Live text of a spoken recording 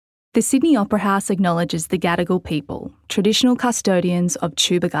The Sydney Opera House acknowledges the Gadigal people, traditional custodians of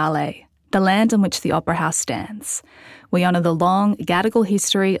Tubagale, the land on which the Opera House stands. We honour the long Gadigal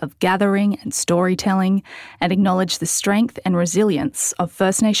history of gathering and storytelling and acknowledge the strength and resilience of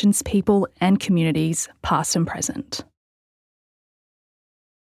First Nations people and communities, past and present.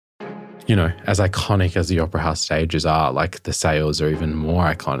 You know, as iconic as the Opera House stages are, like the sales are even more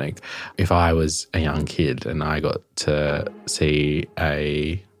iconic. If I was a young kid and I got to see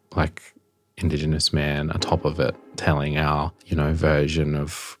a Indigenous man atop of it telling our, version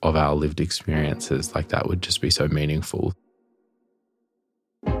of our lived experiences, like that would just be so meaningful.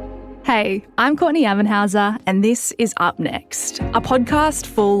 Hey, I'm Courtney Avenhauser, and this is Up Next, a podcast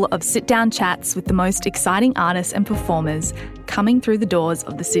full of sit-down chats with the most exciting artists and performers coming through the doors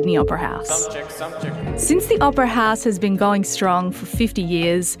of the Sydney Opera House. Since the Opera House has been going strong for 50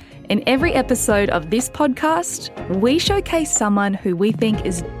 years, in every episode of this podcast, we showcase someone who we think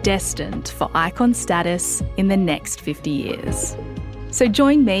is destined for icon status in the next 50 years. So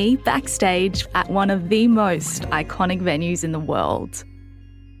join me backstage at one of the most iconic venues in the world.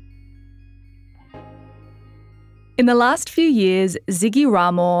 In the last few years, Ziggy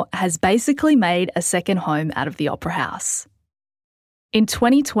Ramo has basically made a second home out of the Opera House. In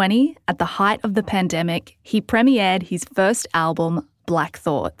 2020, at the height of the pandemic, he premiered his first album, Black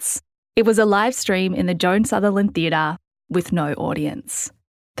Thoughts. It was a live stream in the Joan Sutherland Theatre with no audience.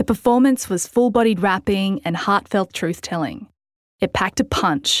 The performance was full-bodied rapping and heartfelt truth-telling. It packed a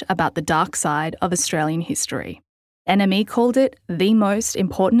punch about the dark side of Australian history. NME called it the most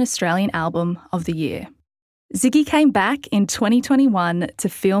important Australian album of the year. Ziggy came back in 2021 to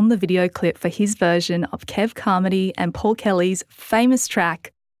film the video clip for his version of Kev Carmody and Paul Kelly's famous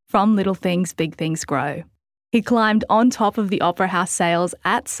track, From Little Things, Big Things Grow. He climbed on top of the Opera House sails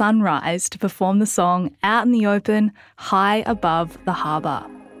at sunrise to perform the song out in the open, high above the harbour.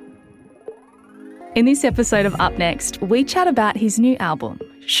 In this episode of Up Next, we chat about his new album,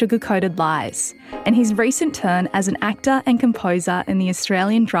 Sugar-Coated Lies, and his recent turn as an actor and composer in the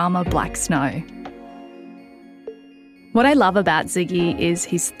Australian drama Black Snow. What I love about Ziggy is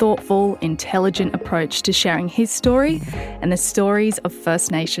his thoughtful, intelligent approach to sharing his story and the stories of First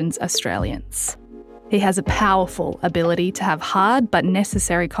Nations Australians. He has a powerful ability to have hard but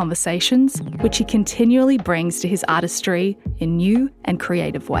necessary conversations, which he continually brings to his artistry in new and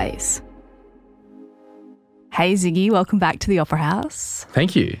creative ways. Hey Ziggy, welcome back to the Opera House.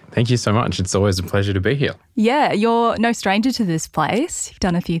 Thank you. Thank you so much. It's always a pleasure to be here. Yeah, you're no stranger to this place. You've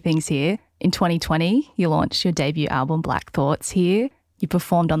done a few things here. In 2020, you launched your debut album, Black Thoughts, here. You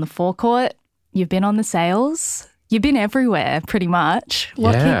performed on the forecourt. You've been on the sails. You've been everywhere, pretty much.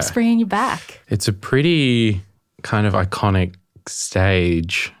 What keeps bringing you back? It's a pretty kind of iconic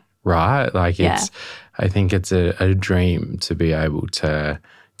stage, right? I think it's a dream to be able to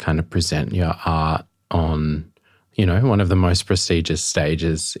kind of present your art on, one of the most prestigious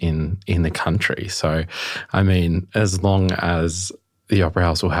stages in the country. So, I mean, as long as the Opera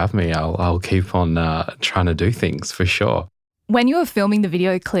House will have me, I'll keep on trying to do things for sure. When you were filming the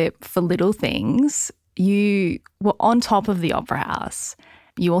video clip for Little Things, you were on top of the Opera House.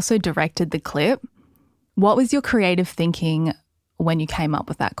 You also directed the clip. What was your creative thinking when you came up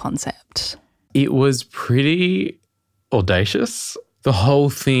with that concept? It was pretty audacious. The whole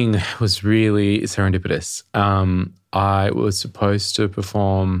thing was really serendipitous. I was supposed to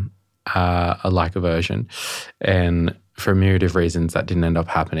perform a Leica version, and for a myriad of reasons that didn't end up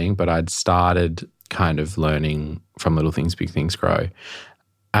happening, but I'd started kind of learning From Little Things, Big Things Grow.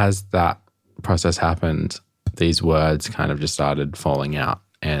 As that process happened, these words kind of just started falling out,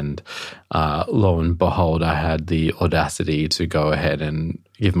 and lo and behold, I had the audacity to go ahead and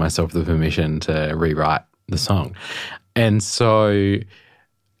give myself the permission to rewrite the song. And so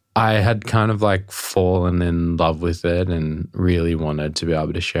I had kind of fallen in love with it and really wanted to be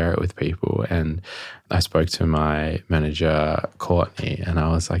able to share it with people. And I spoke to my manager, Courtney, and I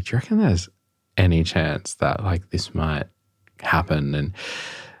was like, do you reckon there's any chance that this might happen? And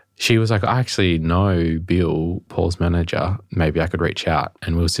she was like, I actually know Bill, Paul's manager. Maybe I could reach out.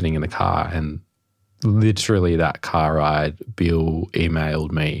 And we were sitting in the car, and literally that car ride, Bill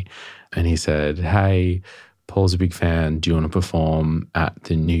emailed me and he said, hey, Paul's a big fan. Do you want to perform at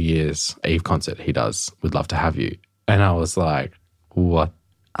the New Year's Eve concert he does? We'd love to have you. And I was like, what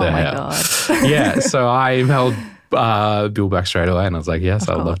the hell? God. Yeah. So I emailed Bill back straight away and I was like, yes,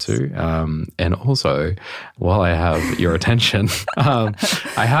 I'd love to. And also, while I have your attention, I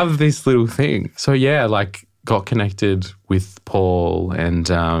have this little thing. So yeah, got connected with Paul,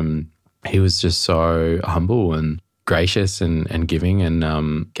 and he was just so humble and gracious and giving,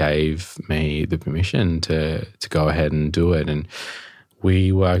 and gave me the permission to go ahead and do it. And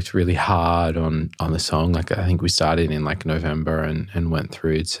we worked really hard on the song. Like I think we started in like November and went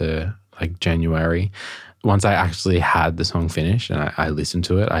through to like January. Once I actually had the song finished and I listened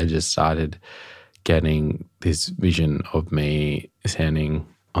to it, I just started getting this vision of me standing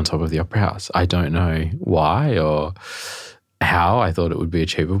on top of the Opera House. I don't know why or how I thought it would be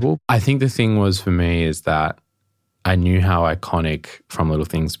achievable. I think the thing was for me is that I knew how iconic From Little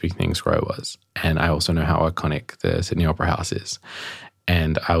Things Big Things Grow was. And I also know how iconic the Sydney Opera House is.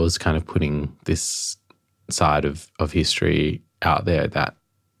 And I was kind of putting this side of history out there that,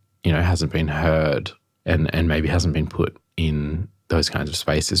 you know, hasn't been heard and maybe hasn't been put in those kinds of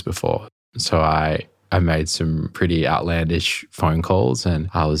spaces before. So I made some pretty outlandish phone calls and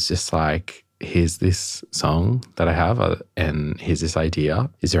I was just like, here's this song that I have and here's this idea.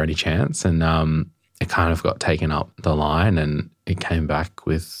 Is there any chance? And it kind of got taken up the line and it came back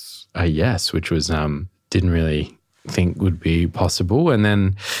with a yes, which was didn't really think would be possible. And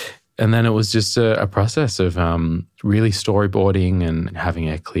then it was just a process of really storyboarding and having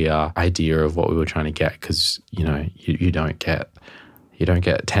a clear idea of what we were trying to get because, you know, you don't get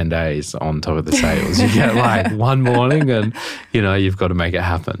 10 days on top of the sales. You get like one morning and, you know, you've got to make it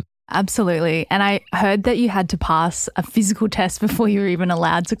happen. Absolutely. And I heard that you had to pass a physical test before you were even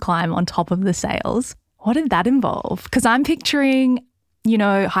allowed to climb on top of the sails. What did that involve? Because I'm picturing, you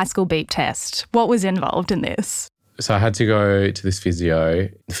know, high school beep test. What was involved in this? So I had to go to this physio.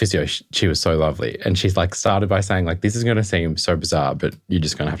 The physio, she was so lovely. And she's like started by saying like, this is going to seem so bizarre, but you're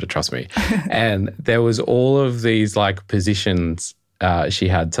just going to have to trust me. And there was all of these like positions she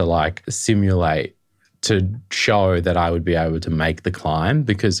had to like simulate to show that I would be able to make the climb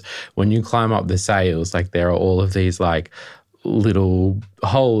because when you climb up the sails, like there are all of these like little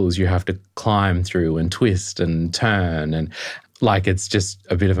holes you have to climb through and twist and turn and like it's just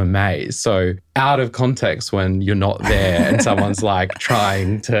a bit of a maze. So out of context when you're not there and someone's like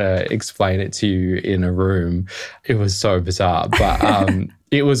trying to explain it to you in a room, it was so bizarre. But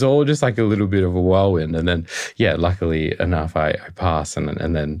it was all just like a little bit of a whirlwind. And then, yeah, luckily enough, I passed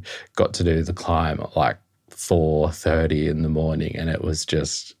and then got to do the climb at like 4:30 in the morning. And it was so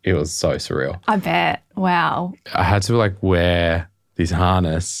surreal. I bet. Wow. I had to like wear this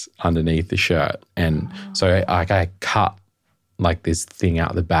harness underneath the shirt. And so I cut like this thing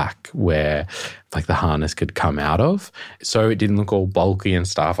out the back where like the harness could come out of. So it didn't look all bulky and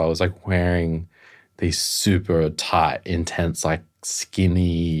stuff. I was like wearing these super tight, intense, like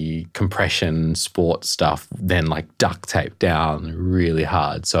skinny compression sport stuff, then like duct taped down really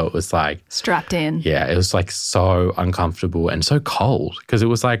hard. So it was like strapped in. Yeah, it was like so uncomfortable and so cold because it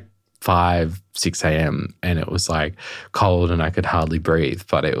was like 5-6 a.m. and it was like cold and I could hardly breathe.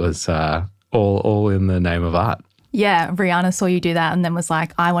 But it was all in the name of art. Yeah, Rihanna saw you do that and then was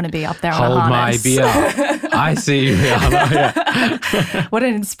like, I want to be up there on a harness. Hold my beer. I see you, Rihanna. Yeah. What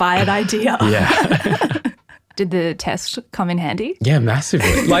an inspired idea. Yeah. Did the test come in handy? Yeah,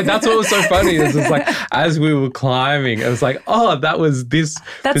 massively. Like that's what was so funny. It was like as we were climbing, it was like, oh, that was this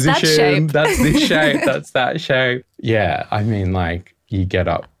position. That shape. That's this shape. That's that shape. Yeah, I mean, like you get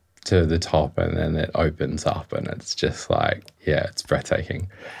up to the top and then it opens up and it's just like, yeah, it's breathtaking.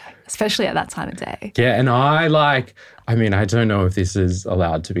 Especially at that time of day. Yeah, and I don't know if this is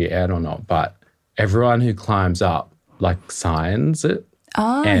allowed to be aired or not, but everyone who climbs up like signs it.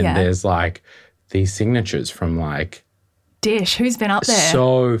 Oh, and yeah. there's like these signatures from like Dish, who's been up there?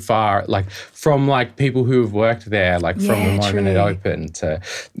 So far, like from like people who have worked there, like from the moment it opened to,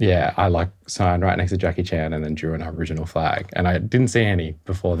 I like signed right next to Jackie Chan and then drew an Aboriginal flag. And I didn't see any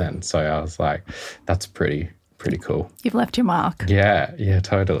before then. So I was like, that's pretty cool. You've left your mark. Yeah,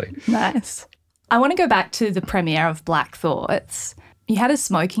 totally. Nice. I want to go back to the premiere of Black Thoughts. You had a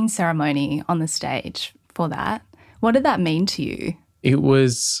smoking ceremony on the stage for that. What did that mean to you? It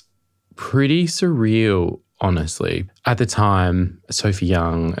was pretty surreal, honestly. At the time, Sophie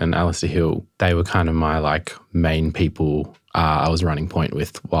Young and Alistair Hill, they were kind of my like main people I was running point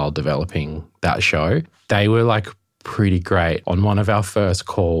with while developing that show. They were like pretty great. On one of our first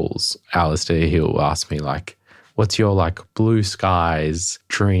calls, Alistair Hill asked me like, what's your like blue skies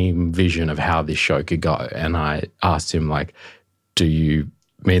dream vision of how this show could go? And I asked him like, do you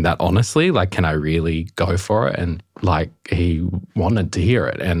mean that honestly? Like, can I really go for it? And like, he wanted to hear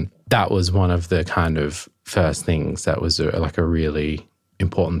it. And that was one of the kind of first things that was like a really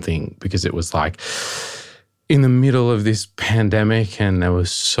important thing because it was like in the middle of this pandemic and there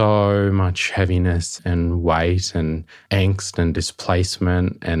was so much heaviness and weight and angst and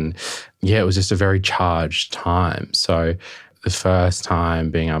displacement. And yeah, it was just a very charged time. So the first time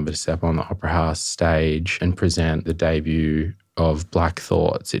being able to step on the Opera House stage and present the debut of Black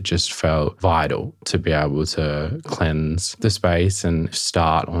Thoughts, it just felt vital to be able to cleanse the space and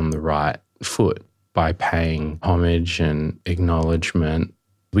start on the right foot by paying homage and acknowledgement.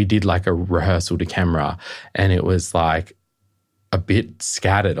 We did like a rehearsal to camera and it was like a bit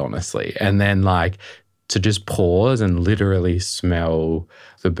scattered, honestly. And then like to just pause and literally smell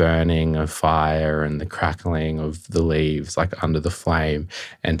the burning of fire and the crackling of the leaves like under the flame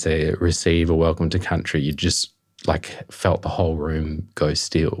and to receive a welcome to country, you just like felt the whole room go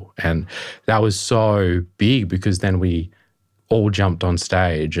still. And that was so big because then we all jumped on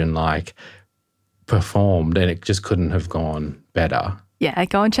stage and like performed and it just couldn't have gone better. Yeah,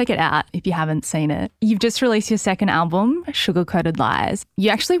 go and check it out if you haven't seen it. You've just released your second album, Sugar Coated Lies. You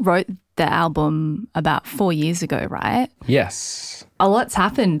actually wrote the album about 4 years ago, right? Yes. A lot's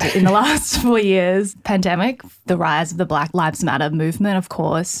happened in the last 4 years. Pandemic, the rise of the Black Lives Matter movement, of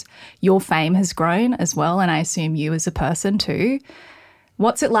course. Your fame has grown as well, and I assume you as a person too.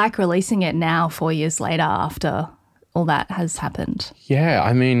 What's it like releasing it now 4 years later after all that has happened? Yeah,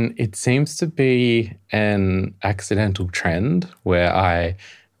 I mean, it seems to be an accidental trend where I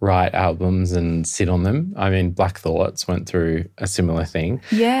write albums and sit on them. I mean, Black Thoughts went through a similar thing.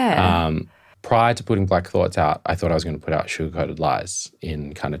 Yeah. Prior to putting Black Thoughts out, I thought I was going to put out Sugar Coated Lies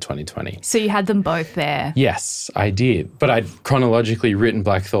in kind of 2020. So you had them both there? Yes, I did. But I'd chronologically written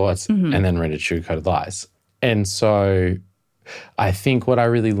Black Thoughts and then written Sugar Coated Lies. And so I think what I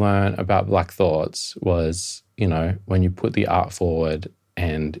really learned about Black Thoughts was, you know, when you put the art forward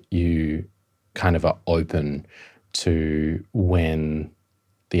and you kind of are open to when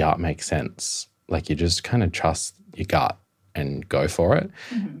the art makes sense, like you just kind of trust your gut and go for it.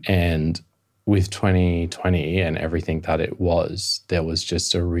 And with 2020 and everything that it was, there was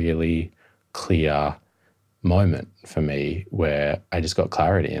just a really clear moment for me where I just got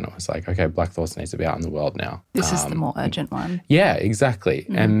clarity and I was like, okay, Black Thoughts needs to be out in the world now. This is the more urgent one. Yeah, exactly.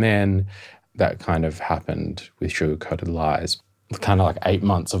 And then that kind of happened with Sugar Coated Lies. Kind of like 8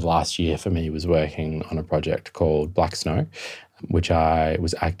 months of last year for me was working on a project called Black Snow, which I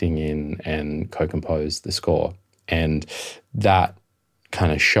was acting in and co-composed the score. And that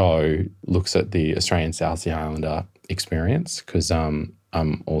kind of show looks at the Australian South Sea Islander experience because I'm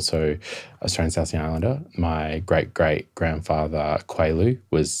also Australian South Sea Islander. My great-great-grandfather, Quaalu,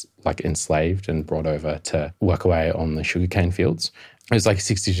 was like enslaved and brought over to work away on the sugarcane fields. It was like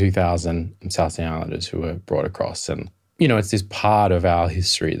 62,000 South Sea Islanders who were brought across. And, you know, it's this part of our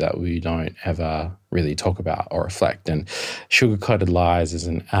history that we don't ever really talk about or reflect. And Sugar Coated Lies is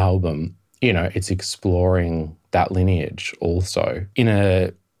an album, you know, it's exploring that lineage also in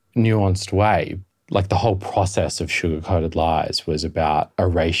a nuanced way. Like the whole process of Sugar Coated Lies was about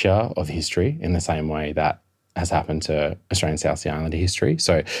erasure of history in the same way that has happened to Australian South Sea Islander history.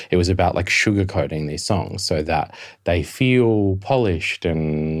 So it was about like sugarcoating these songs so that they feel polished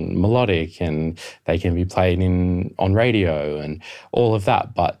and melodic and they can be played on radio and all of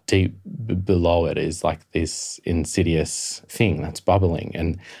that. But deep below it is like this insidious thing that's bubbling.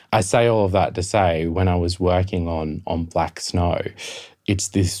 And I say all of that to say when I was working on Black Snow, it's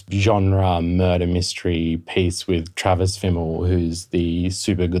this genre murder mystery piece with Travis Fimmel, who's the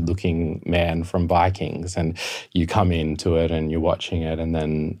super good-looking man from Vikings, and you come into it and you're watching it, and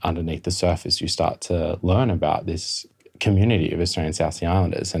then underneath the surface you start to learn about this community of Australian South Sea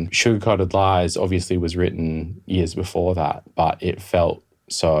Islanders. And Sugar Coated Lies obviously was written years before that, but it felt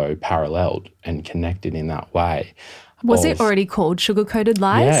so paralleled and connected in that way. Was it already called Sugar Coated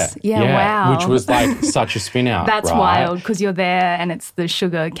Lies? Yeah, wow. Which was like such a spin out. That's right? wild because you're there and it's the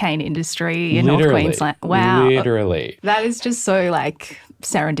sugar cane industry in North Queensland. Wow. Literally. That is just so like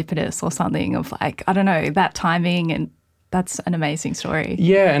serendipitous or something of like, I don't know, that timing, and that's an amazing story.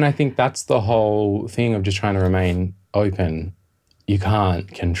 Yeah, and I think that's the whole thing of just trying to remain open. You can't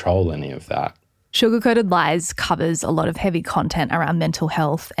control any of that. Sugar Coated Lies covers a lot of heavy content around mental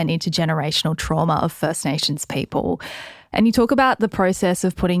health and intergenerational trauma of First Nations people. And you talk about the process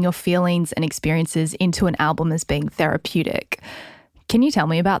of putting your feelings and experiences into an album as being therapeutic. Can you tell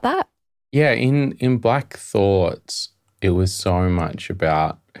me about that? Yeah, in Black Thoughts, it was so much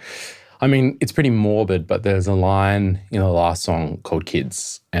about, I mean, it's pretty morbid, but there's a line in the last song called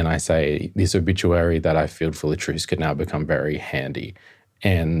Kids, and I say, this obituary that I filled full of truths could now become very handy.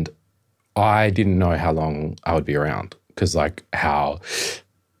 And I didn't know how long I would be around because like how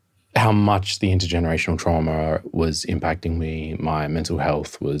much the intergenerational trauma was impacting me. My mental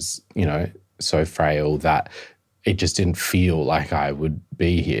health was, you know, so frail that it just didn't feel like I would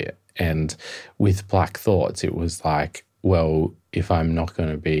be here. And with Black Thoughts, it was like, well, if I'm not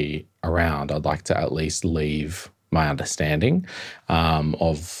going to be around, I'd like to at least leave my understanding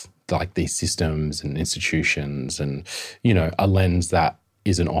of like these systems and institutions and, you know, a lens that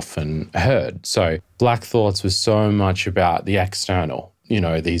isn't often heard. So Black Thoughts was so much about the external, you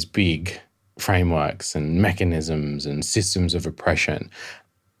know, these big frameworks and mechanisms and systems of oppression.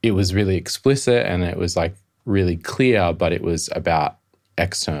 It was really explicit and it was like really clear, but it was about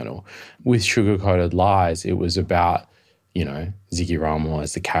external. With Sugar-Coated Lies, it was about, you know, Ziggy Ramo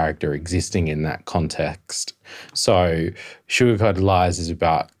as the character existing in that context. So Sugar-Coated Lies is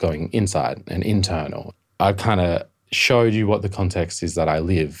about going inside and internal. I kind of showed you what the context is that I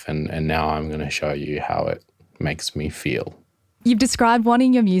live, and now I'm going to show you how it makes me feel. You've described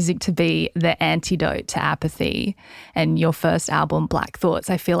wanting your music to be the antidote to apathy, and your first album, Black Thoughts,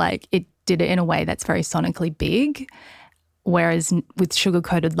 I feel like it did it in a way that's very sonically big, whereas with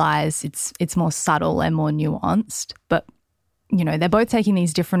Sugar-Coated Lies, it's more subtle and more nuanced. But, you know, they're both taking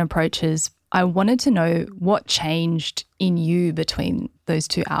these different approaches. I wanted to know what changed in you between those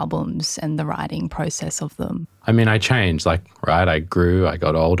two albums and the writing process of them. I mean, I changed, like, right? I grew, I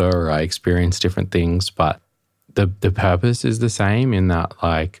got older, I experienced different things, but the purpose is the same in that,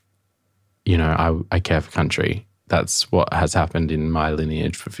 like, you know, I care for country. That's what has happened in my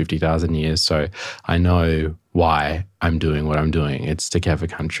lineage for 50,000 years. So I know why I'm doing what I'm doing. It's to care for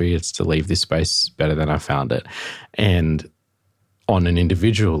country. It's to leave this space better than I found it. And on an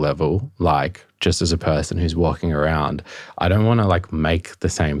individual level, like just as a person who's walking around, I don't want to like make the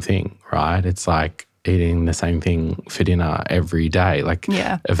same thing, right? It's like eating the same thing for dinner every day. Like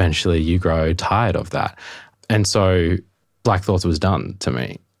eventually you grow tired of that. And so Black Thoughts was done to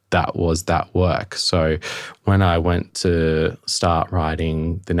me. That was that work. So when I went to start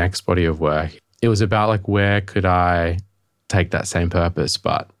writing the next body of work, it was about like, where could I take that same purpose,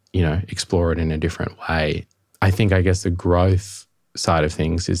 but, you know, explore it in a different way? I guess the growth side of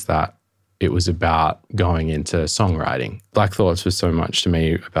things is that it was about going into songwriting. Black Thoughts was so much to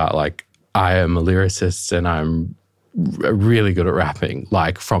me about like, I am a lyricist and I'm really good at rapping,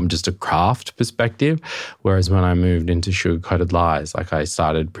 like from just a craft perspective. Whereas when I moved into Sugar-Coated Lies, like I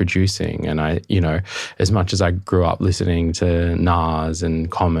started producing, and I, you know, as much as I grew up listening to Nas and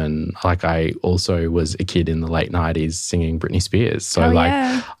Common, like I also was a kid in the late 90s singing Britney Spears. So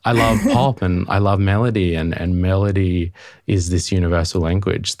I love pop and I love melody, and melody is this universal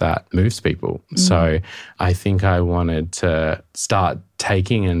language that moves people. So I think I wanted to start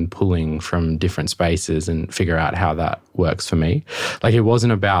taking and pulling from different spaces and figure out how that works for me. Like it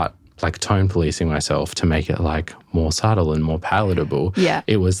wasn't about like tone policing myself to make it like more subtle and more palatable. Yeah.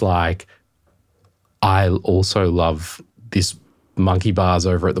 It was like, I also love this monkey bars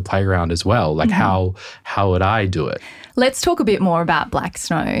over at the playground as well. Like how would I do it? Let's talk a bit more about Black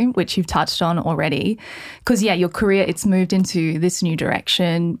Snow, which you've touched on already. Because your career, it's moved into this new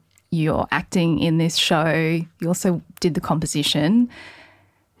direction. You're acting in this show. You also did the composition.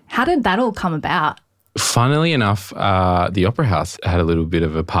 How did that all come about? Funnily enough, the Opera House had a little bit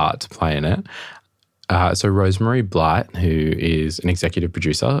of a part to play in it. So Rosemary Blight, who is an executive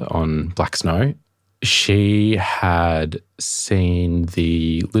producer on Black Snow, she had seen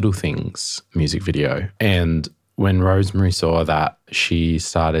the Little Things music video. And when Rosemary saw that, she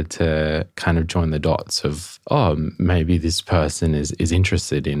started to kind of join the dots of, oh, maybe this person is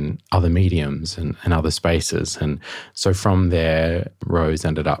interested in other mediums and other spaces. And so from there, Rose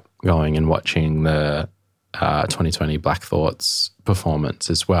ended up going and watching the 2020 Black Thoughts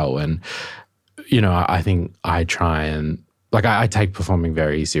performance as well. And, you know, I think I try and, like, I take performing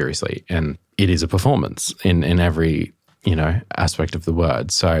very seriously, and it is a performance in every, you know, aspect of the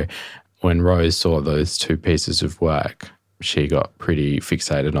word. So when Rose saw those two pieces of work, she got pretty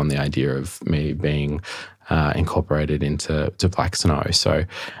fixated on the idea of me being incorporated into Black Snow. So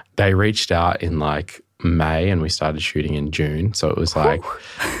they reached out in like May and we started shooting in June. So it was like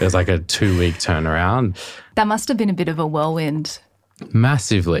a 2-week turnaround. That must have been a bit of a whirlwind.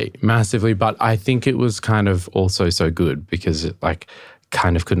 Massively. But I think it was kind of also so good because it like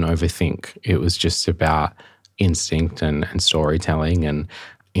kind of couldn't overthink. It was just about instinct and storytelling and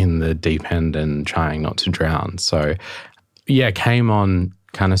in the deep end and trying not to drown. So yeah, came on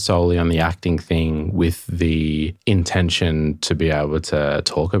kind of solely on the acting thing with the intention to be able to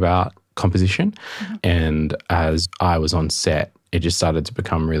talk about composition. And as I was on set, it just started to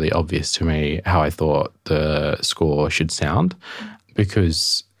become really obvious to me how I thought the score should sound,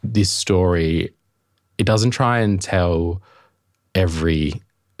 because this story, it doesn't try and tell every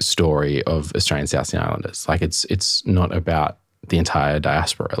story of Australian South Sea Islanders. Like it's not about the entire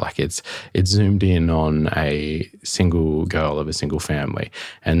diaspora. Like it's zoomed in on a single girl of a single family,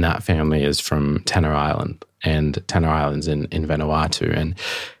 and that family is from Tanner Island, and Tanner Island's in Vanuatu. And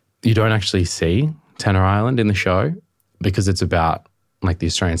you don't actually see Tanner Island in the show because it's about like the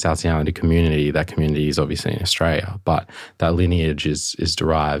Australian South Sea Islander community, that community is obviously in Australia, but that lineage is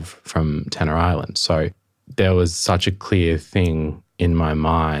derived from Tenor Island. So there was such a clear thing in my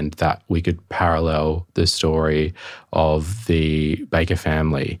mind that we could parallel the story of the Baker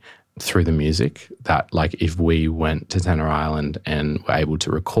family through the music, that like if we went to Tenor Island and were able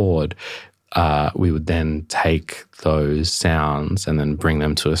to record, we would then take those sounds and then bring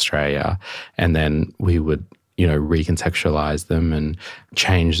them to Australia, and then we would, recontextualize them and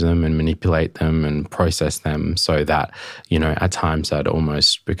change them and manipulate them and process them so that, at times they'd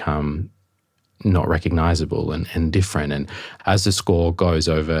almost become not recognizable and different. And as the score goes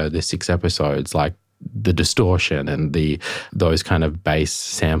over the 6 episodes, like the distortion and those kind of bass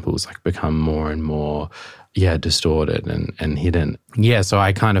samples like become more and more distorted and hidden. Yeah, so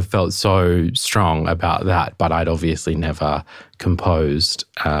I kind of felt so strong about that, but I'd obviously never composed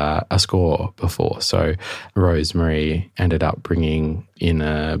a score before. So Rosemary ended up bringing in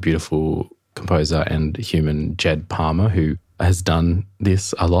a beautiful composer and human, Jed Palmer, who has done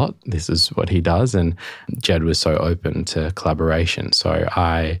this a lot. This is what he does, and Jed was so open to collaboration. So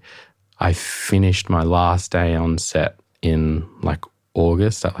I finished my last day on set in like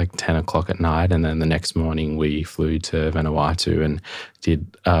August at like 10 o'clock at night, and then the next morning we flew to Vanuatu and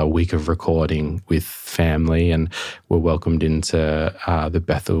did a week of recording with family, and were welcomed into the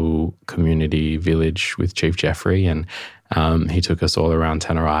Bethel community village with Chief Jeffrey, and he took us all around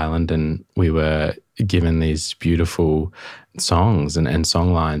Tenor Island, and we were given these beautiful songs and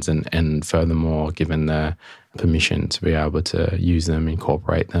song lines, and furthermore given the permission to be able to use them,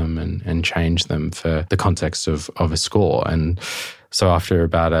 incorporate them and change them for the context of a score. And so after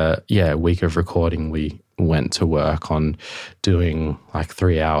about a week of recording, we went to work on doing like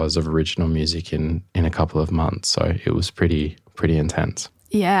 3 hours of original music in a couple of months. So it was pretty intense.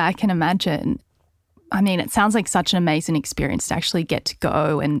 Yeah, I can imagine. I mean, it sounds like such an amazing experience to actually get to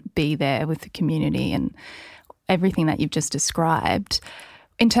go and be there with the community and everything that you've just described.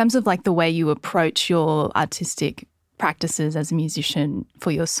 In terms of like the way you approach your artistic practices as a musician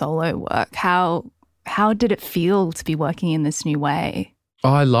for your solo work, how did it feel to be working in this new way?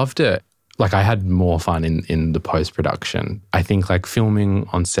 Oh, I loved it. Like I had more fun in the post-production. I think like filming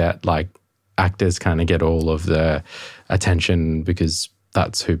on set, like actors kind of get all of the attention because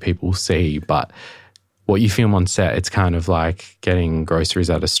that's who people see. But what you film on set, it's kind of like getting groceries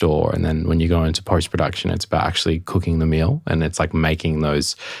at a store. And then when you go into post-production, it's about actually cooking the meal. And it's like making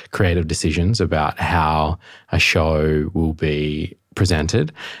those creative decisions about how a show will be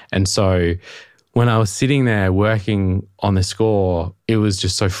presented. And so when I was sitting there working on the score, it was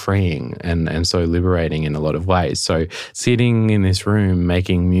just so freeing and so liberating in a lot of ways. So sitting in this room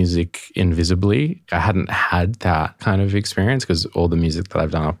making music invisibly, I hadn't had that kind of experience because all the music that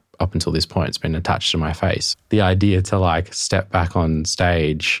I've done up until this point has been attached to my face. The idea to like step back on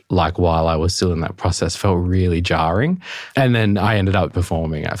stage, like while I was still in that process, felt really jarring. And then I ended up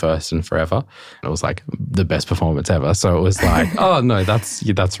performing at First and Forever. It was like the best performance ever. So it was like, oh no,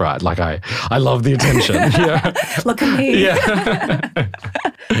 that's right. Like I love the attention. Yeah. Look at me. Yeah.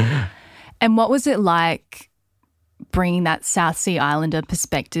 And what was it like bringing that South Sea Islander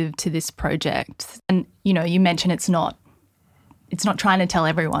perspective to this project? And, you mentioned it's not trying to tell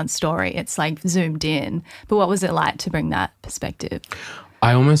everyone's story. It's like zoomed in. But what was it like to bring that perspective?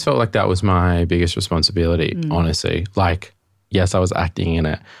 I almost felt like that was my biggest responsibility, honestly. Like, yes, I was acting in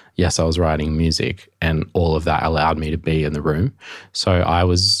it. Yes, I was writing music, and all of that allowed me to be in the room. So I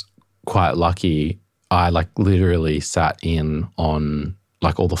was quite lucky. I like literally sat in on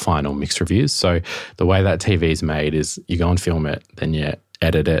like all the final mix reviews. So the way that TV is made is you go and film it, then you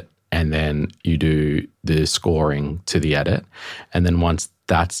edit it, and then you do the scoring to the edit. And then once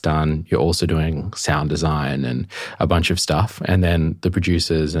that's done, you're also doing sound design and a bunch of stuff. And then the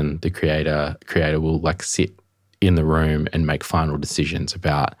producers and the creator will like sit in the room and make final decisions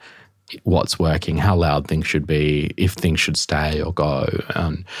about what's working, how loud things should be, if things should stay or go.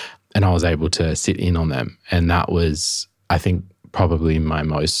 And I was able to sit in on them. And that was, I think, probably my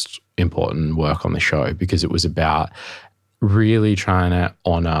most important work on the show, because it was about really trying to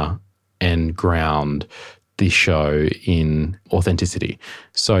honour and ground this show in authenticity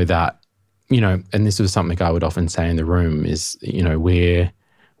so that, and this was something I would often say in the room is,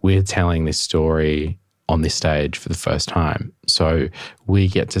 we're telling this story on this stage for the first time. So we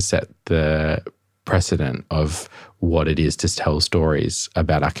get to set the precedent of what it is to tell stories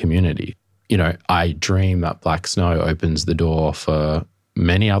about our community. I dream that Black Snow opens the door for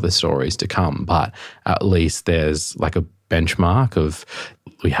many other stories to come, but at least there's like a benchmark of,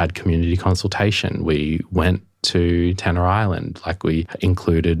 we had community consultation. We went to Tanner Island. Like we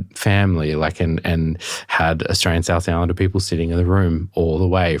included family, like and had Australian South Islander people sitting in the room all the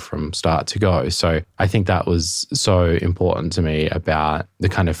way from start to go. So I think that was so important to me about the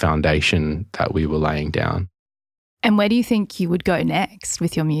kind of foundation that we were laying down. And where do you think you would go next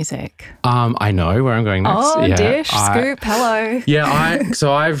with your music? I know where I'm going next. Oh, dish, scoop, hello. Yeah,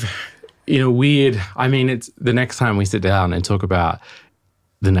 I've, it's the next time we sit down and talk about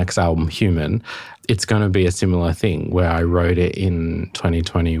the next album, Human, it's going to be a similar thing where I wrote it in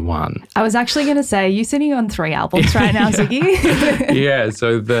 2021. I was actually going to say, you're sitting on 3 albums right now, Ziggy. Yeah,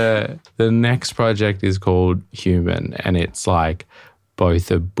 so the next project is called Human, and it's like both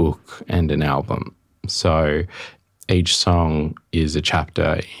a book and an album. So each song is a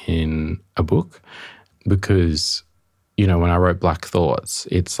chapter in a book because, when I wrote Black Thoughts,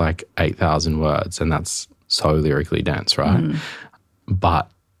 it's like 8,000 words and that's so lyrically dense, right? But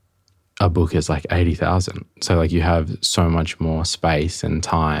a book is like 80,000. So like you have so much more space and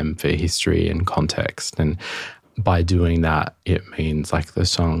time for history and context. And by doing that, it means like the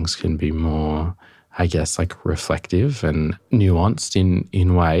songs can be more, I guess, like reflective and nuanced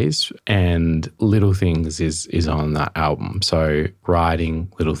in ways. And Little Things is on that album. So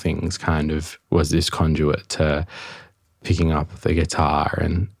writing Little Things kind of was this conduit to picking up the guitar,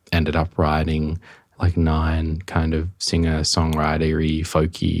 and ended up writing like 9 kind of singer-songwritery,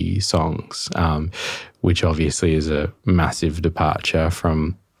 folky songs, which obviously is a massive departure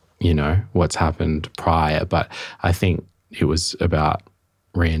from, what's happened prior. But I think it was about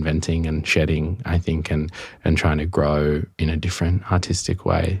reinventing and shedding, I think, and trying to grow in a different artistic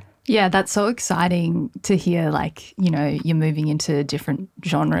way. Yeah, that's so exciting to hear, like, you're moving into different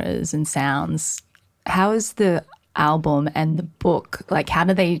genres and sounds. How is the album and the book, like, how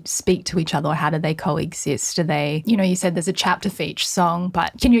do they speak to each other, or how do they coexist? Do they, you said there's a chapter for each song,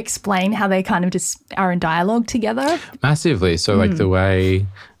 but can you explain how they kind of just are in dialogue together? Massively. So like the way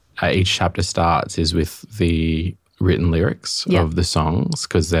each chapter starts is with the written lyrics of the songs,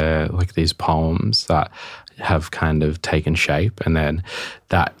 because they're like these poems that have kind of taken shape, and then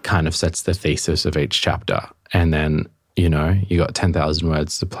that kind of sets the thesis of each chapter. And then you got 10,000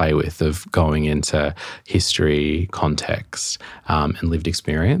 words to play with of going into history, context, and lived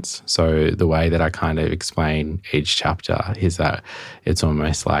experience. So the way that I kind of explain each chapter is that it's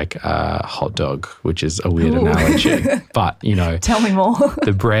almost like a hot dog, which is a weird analogy. But, Tell me more.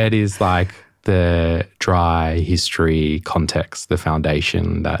 The bread is like the dry history context, the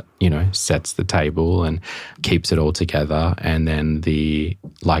foundation that, sets the table and keeps it all together. And then the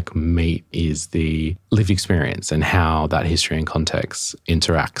meat is the lived experience and how that history and context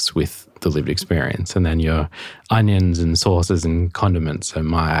interacts with the lived experience. And then your onions and sauces and condiments are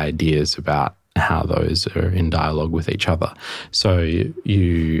my ideas about how those are in dialogue with each other. So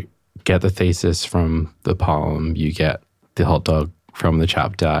you get the thesis from the poem, you get the hot dog from the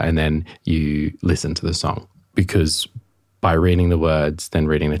chapter, and then you listen to the song. Because by reading the words, then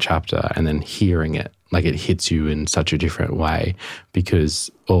reading the chapter, and then hearing it, like, it hits you in such a different way, because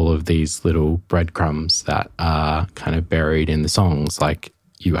all of these little breadcrumbs that are kind of buried in the songs, like,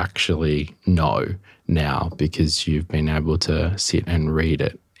 you actually know now because you've been able to sit and read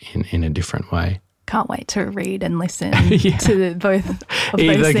it in a different way. Can't wait to read and listen to both of those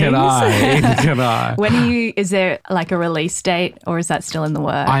things. Either can I. Is there like a release date, or is that still in the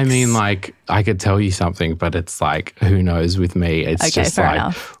works? I mean, like, I could tell you something, but it's like, who knows with me? It's just like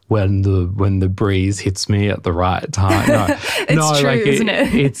enough. when the breeze hits me at the right time. No, it's true, isn't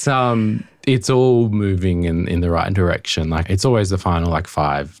it? It's all moving in the right direction. Like, it's always the final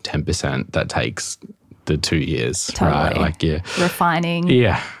 5-10% that takes the 2 years. Totally. Right? Like, refining.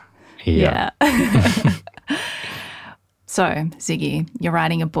 Yeah. So, Ziggy, you're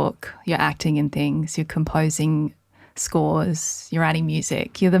writing a book, you're acting in things, you're composing scores, you're writing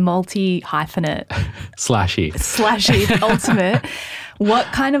music, you're the multi-hyphenate. Slashy, ultimate. What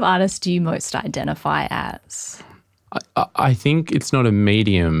kind of artist do you most identify as? I think it's not a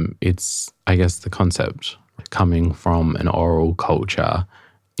medium, it's, I guess, the concept. Coming from an oral culture,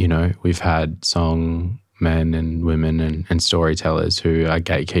 we've had song men and women and storytellers who are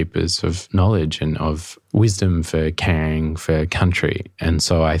gatekeepers of knowledge and of wisdom for caring for country. And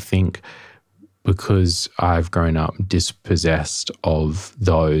so I think because I've grown up dispossessed of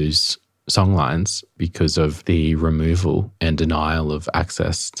those songlines because of the removal and denial of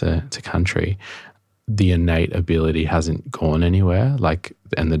access to country, the innate ability hasn't gone anywhere,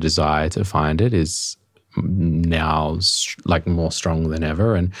 and the desire to find it is now more strong than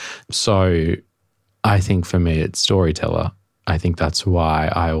ever. And so I think for me, it's Storyteller. I think that's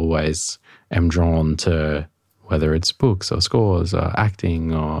why I always am drawn to, whether it's books or scores or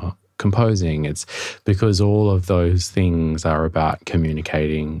acting or composing. It's because all of those things are about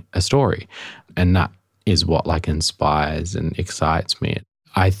communicating a story. And that is what like inspires and excites me.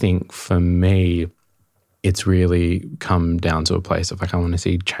 I think for me, it's really come down to a place of like, I want to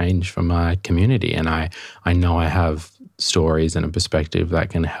see change from my community. And I know I have stories and a perspective that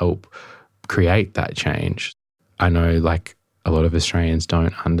can help create that change. I know like a lot of Australians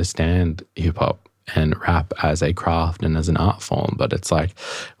don't understand hip hop and rap as a craft and as an art form, but it's like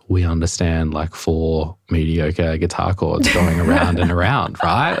we understand like 4 mediocre guitar chords going around and around,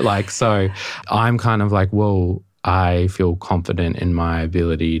 right? Like, so I'm kind of like, well, I feel confident in my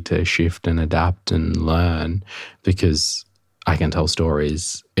ability to shift and adapt and learn because I can tell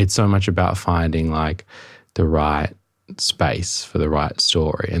stories. It's so much about finding like the right space for the right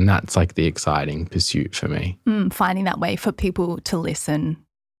story. And that's like the exciting pursuit for me. Finding that way for people to listen.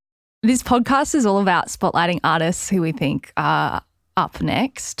 This podcast is all about spotlighting artists who we think are up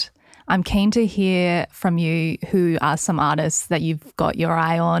next. I'm keen to hear from you who are some artists that you've got your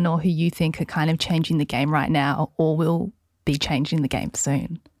eye on or who you think are kind of changing the game right now or will be changing the game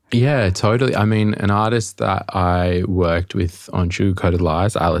soon. Yeah, totally. I mean, an artist that I worked with on Sugar Coated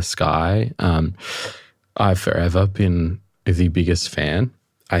Lies, Alice Skye, I've forever been the biggest fan.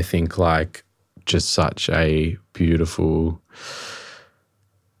 I think like just such a beautiful,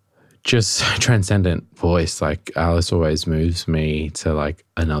 just transcendent voice. Like Alice always moves me to like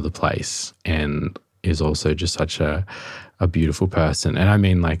another place and is also just such a beautiful person. And I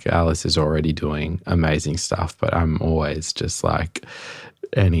mean like Alice is already doing amazing stuff, but I'm always just like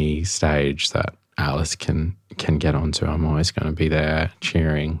any stage that Alice can get onto, I'm always going to be there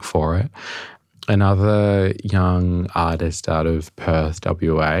cheering for it. Another young artist out of Perth,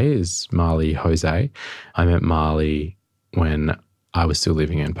 WA is Marley Jose. I met Marley when I was still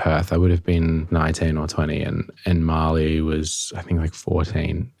living in Perth. I would have been 19 or 20 and Marley was, I think, like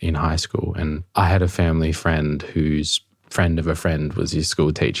 14 in high school. And I had a family friend whose friend of a friend was his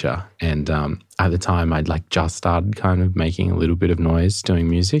school teacher. And at the time, I'd like just started kind of making a little bit of noise doing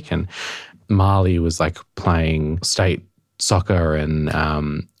music. And Marley was like playing state soccer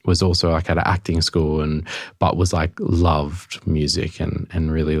and was also like at an acting school but was like loved music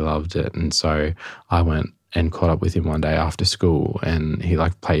and really loved it. And so I went and caught up with him one day after school and he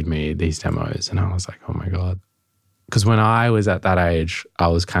like played me these demos and I was like, oh my God. Because when I was at that age, I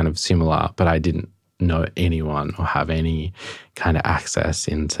was kind of similar, but I didn't know anyone or have any kind of access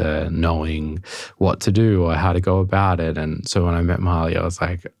into knowing what to do or how to go about it. And so when I met Marley, I was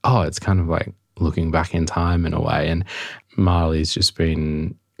like, oh, it's kind of like looking back in time in a way. And Marley's just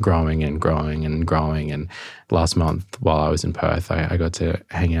been growing and growing and growing. And last month while I was in Perth, I got to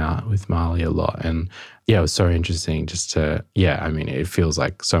hang out with Marley a lot. And yeah, it was so interesting just to, I mean, it feels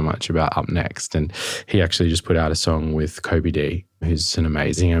like so much about Up Next. And he actually just put out a song with Kobe D, who's an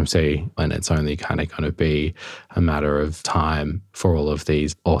amazing MC. And it's only kind of going to be a matter of time for all of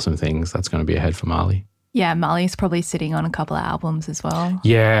these awesome things that's going to be ahead for Marley. Yeah, Marley's probably sitting on a couple of albums as well.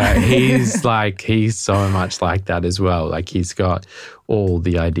 Yeah, he's so much like that as well. Like he's got all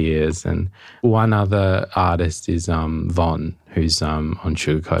the ideas. And one other artist is Von, who's on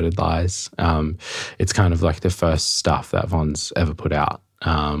Sugar Coated Lies. It's kind of like the first stuff that Von's ever put out.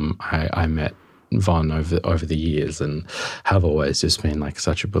 I met Von over the years and have always just been like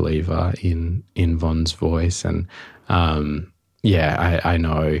such a believer in Von's voice. And I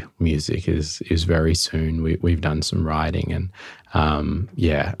know music is very soon. We've done some writing and I'm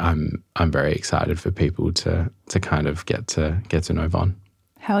very excited for people to kind of get to know Von.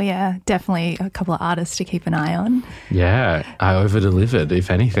 Hell yeah, definitely a couple of artists to keep an eye on. Yeah, I over-delivered, if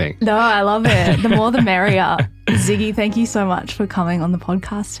anything. No, I love it. The more the merrier. Ziggy, thank you so much for coming on the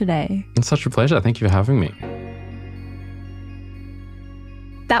podcast today. It's such a pleasure. Thank you for having me.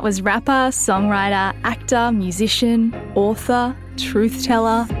 That was rapper, songwriter, actor, musician, author, truth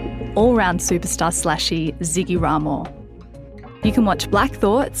teller, all-round superstar slashy Ziggy Ramo. You can watch Black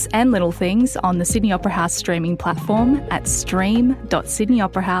Thoughts and Little Things on the Sydney Opera House streaming platform at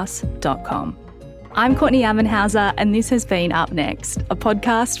stream.sydneyoperahouse.com. I'm Courtney Abenhauser and this has been Up Next, a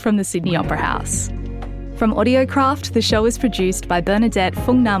podcast from the Sydney Opera House. From Audiocraft, the show is produced by Bernadette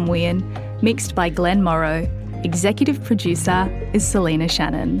Fungnam Nguyen, mixed by Glenn Morrow. Executive producer is Selena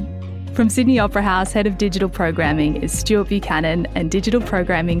Shannon. From Sydney Opera House, Head of Digital Programming is Stuart Buchanan and Digital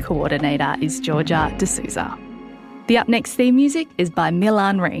Programming Coordinator is Georgia D'Souza. The Up Next theme music is by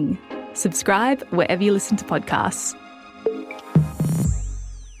Milan Ring. Subscribe wherever you listen to podcasts.